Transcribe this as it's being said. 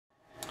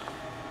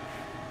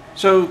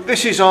So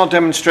this is our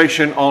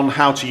demonstration on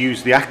how to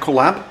use the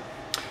Aqualab.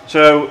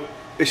 So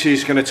this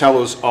is going to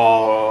tell us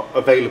our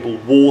available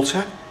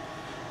water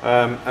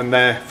and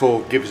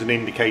therefore give us an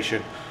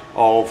indication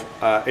of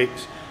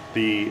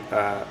the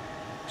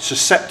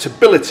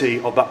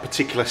susceptibility of that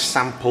particular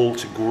sample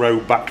to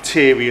grow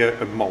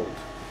bacteria and mould.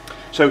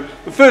 So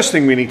the first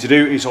thing we need to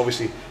do is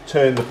obviously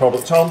turn the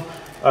product on,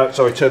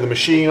 turn the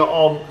machine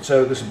on.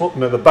 So there's a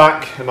button at the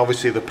back and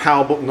obviously the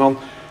power button on.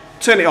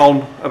 Turn it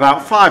on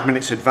about 5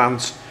 minutes in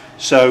advance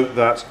so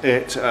that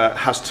it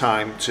has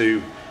time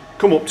to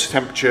come up to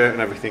temperature and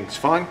everything's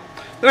fine.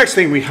 The next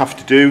thing we have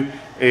to do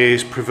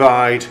is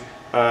provide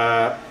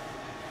the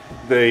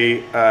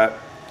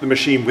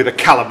machine with a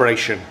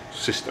calibration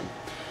system.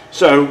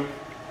 So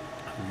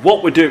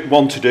what we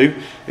want to do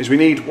is we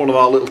need one of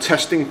our little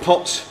testing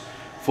pots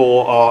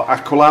for our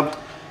Aqualab,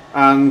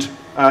 and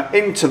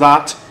into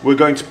that we're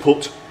going to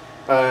put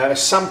a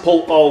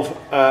sample of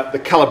the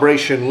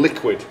calibration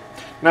liquid.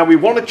 Now we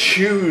want to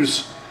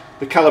choose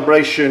the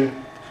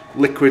calibration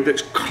liquid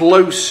that's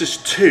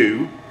closest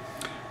to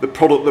the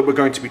product that we're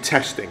going to be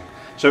testing.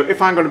 So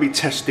if I'm going to be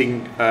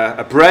testing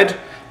a bread,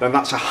 then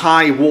that's a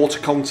high water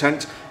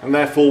content, and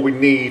therefore we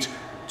need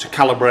to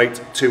calibrate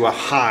to a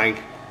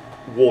high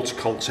water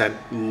content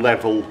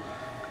level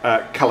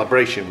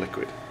calibration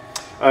liquid.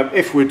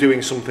 If we're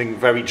doing something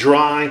very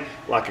dry,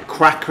 like a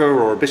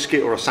cracker or a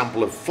biscuit or a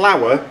sample of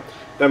flour,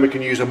 then we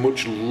can use a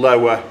much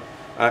lower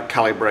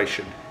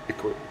calibration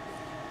liquid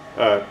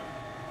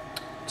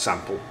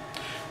sample.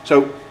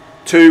 So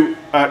to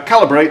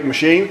calibrate the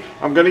machine,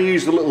 I'm going to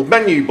use the little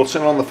menu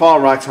button on the far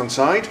right hand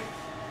side,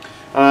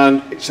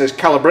 and it says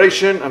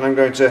calibration, and I'm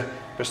going to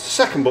press the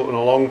second button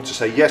along to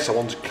say yes, I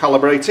want to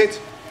calibrate it.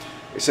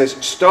 It says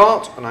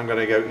start, and I'm going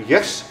to go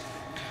yes,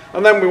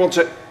 and then we want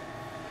to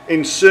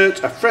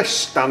insert a fresh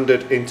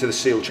standard into the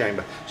seal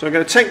chamber. So I'm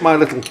going to take my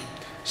little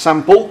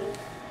sample,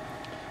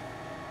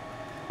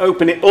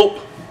 open it up,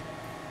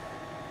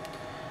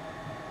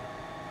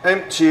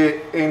 empty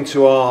it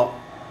into our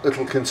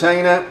little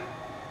container,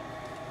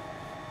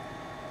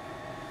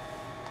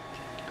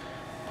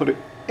 put it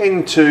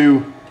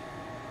into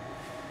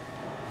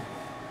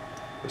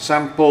the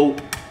sample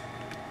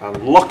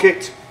and lock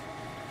it,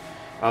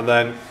 and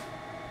then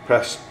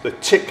press the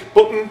tick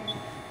button,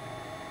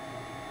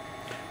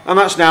 and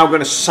that's now going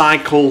to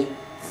cycle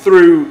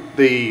through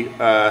the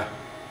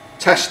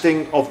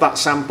testing of that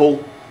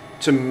sample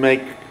to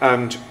make,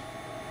 and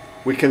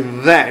we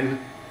can then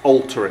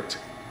alter it.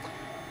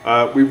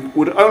 We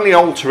would only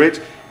alter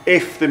it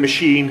if the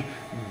machine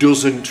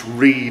doesn't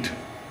read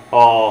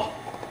our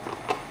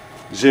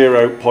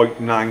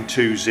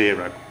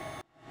 0.920.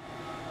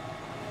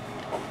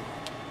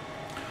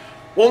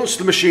 Once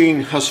the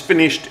machine has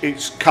finished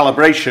its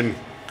calibration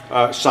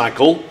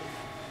cycle,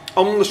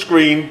 on the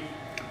screen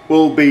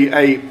will be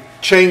a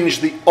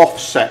change the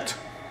offset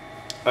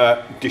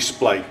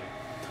display.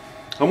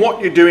 And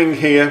what you're doing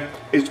here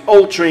is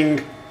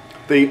altering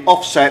the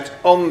offset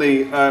on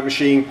the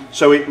machine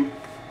so it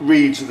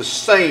reads the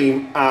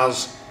same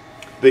as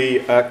the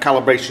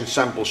calibration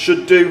sample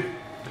should do.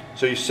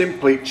 So you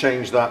simply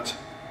change that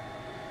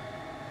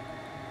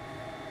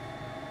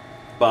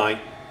by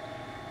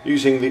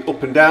using the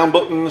up and down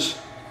buttons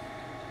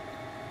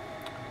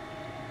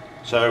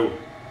so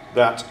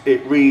that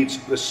it reads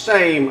the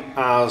same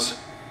as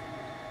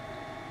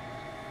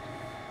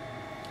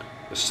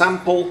the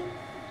sample,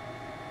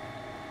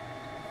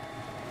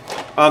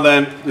 and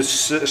then there's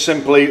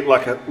simply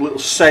like a little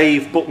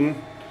save button.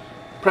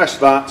 Press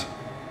that,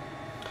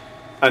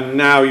 and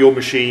now your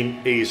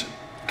machine is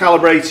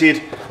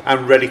calibrated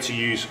and ready to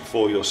use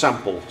for your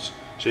samples.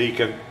 So you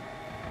can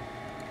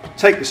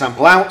take the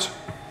sample out.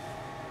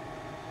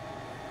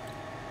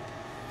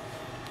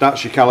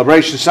 That's your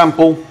calibration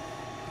sample.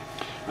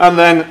 And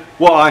then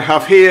what I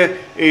have here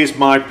is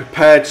my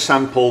prepared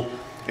sample,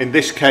 in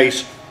this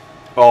case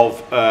of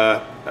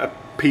a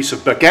piece of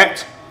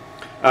baguette.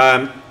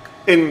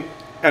 In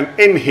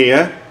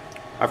here,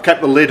 I've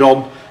kept the lid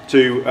on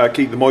to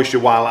keep the moisture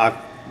while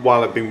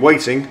I've been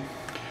waiting,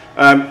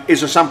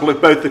 is a sample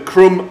of both the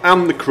crumb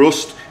and the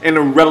crust in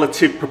a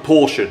relative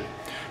proportion.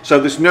 So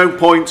there's no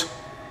point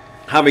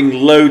having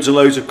loads and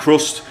loads of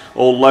crust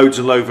or loads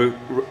and loads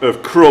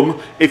of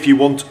crumb if you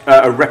want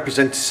a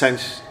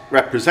representative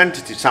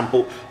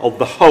sample of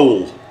the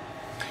whole.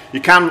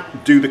 You can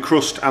do the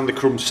crust and the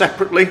crumb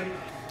separately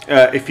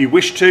if you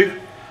wish to,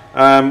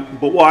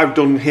 but what I've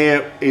done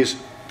here is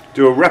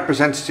do a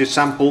representative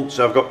sample,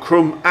 so I've got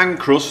crumb and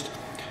crust.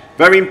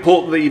 Very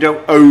important that you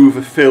don't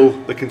overfill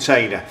the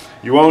container.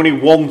 You only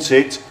want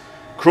it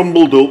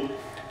crumbled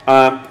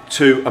up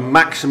to a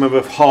maximum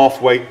of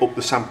halfway up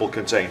the sample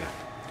container.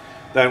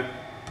 Then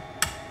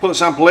put the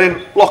sample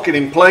in, lock it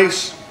in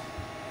place.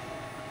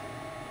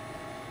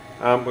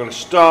 We're going to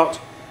start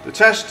the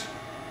test,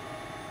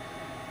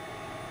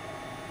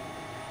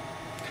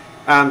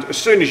 and as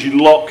soon as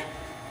you lock,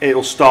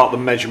 it'll start the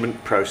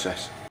measurement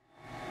process.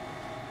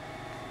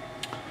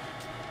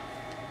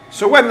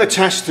 So when the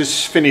test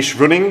is finished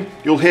running,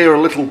 you'll hear a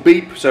little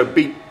beep, so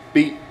beep,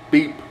 beep,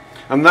 beep,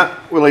 and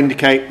that will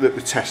indicate that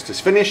the test is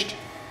finished,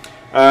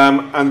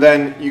 and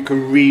then you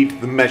can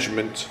read the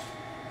measurement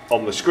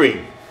on the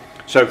screen.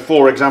 So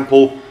for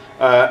example,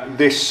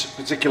 this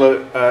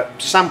particular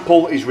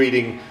sample is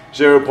reading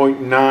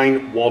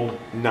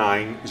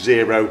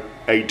 0.9190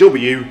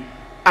 AW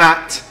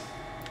at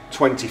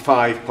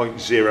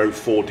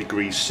 25.04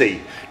 degrees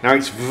C. Now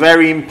it's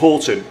very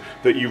important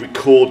that you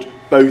record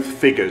both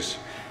figures.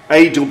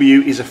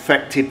 AW is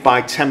affected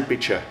by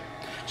temperature,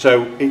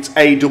 so it's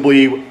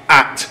AW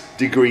at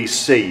degrees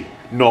C,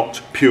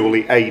 not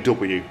purely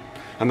AW,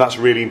 and that's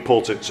really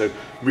important. So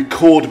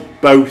record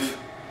both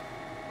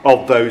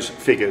of those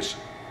figures.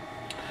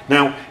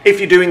 Now if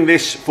you're doing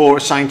this for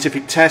a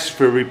scientific test,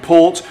 for a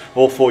report,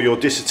 or for your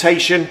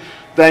dissertation,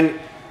 then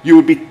you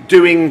would be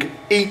doing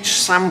each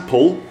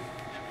sample,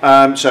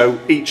 so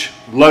each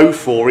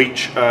loaf or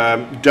each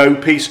dough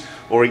piece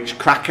or each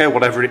cracker,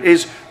 whatever it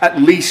is,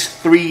 at least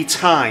 3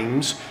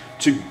 times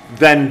to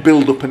then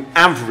build up an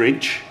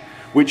average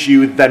which you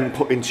would then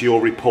put into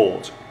your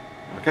report.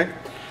 Okay,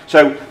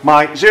 so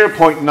my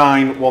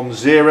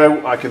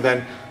 0.910, I can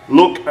then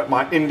look at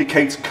my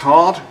indicator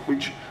card,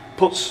 which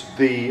puts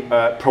the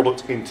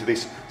product into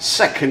this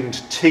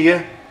second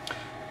tier.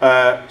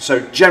 So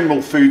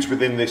general foods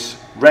within this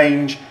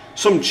range,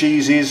 some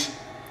cheeses,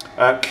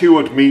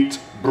 cured meat,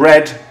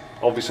 bread,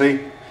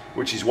 obviously,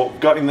 which is what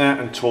we've got in there,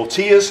 and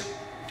tortillas.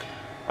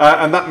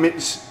 And that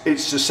means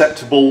it's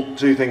susceptible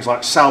to things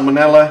like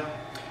salmonella,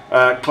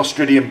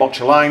 Clostridium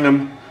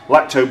botulinum,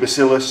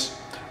 lactobacillus,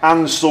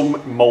 and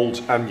some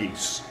mould and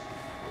yeast.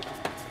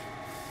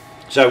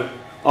 So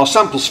our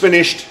sample's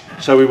finished,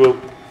 so we will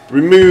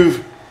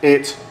remove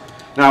it.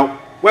 Now,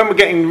 when we're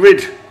getting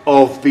rid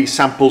of the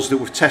samples that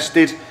we've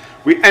tested,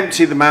 we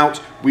empty them out,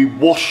 we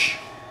wash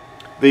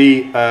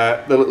the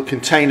little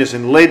containers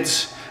and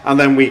lids, and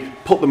then we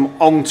put them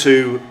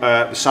onto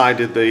the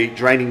side of the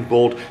draining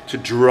board to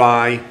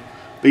dry.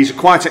 These are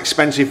quite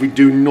expensive. We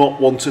do not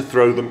want to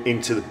throw them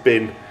into the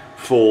bin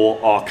for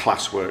our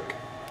classwork.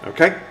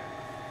 Okay?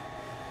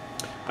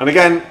 And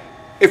again,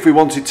 if we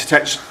wanted to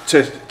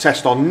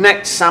test our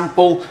next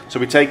sample, so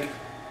we take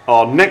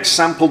our next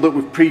sample that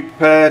we've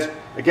prepared,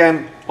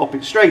 again, pop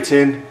it straight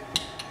in,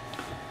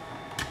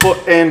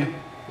 put in,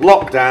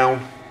 lock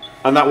down,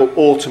 and that will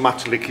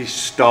automatically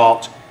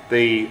start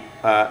the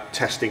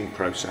testing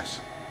process.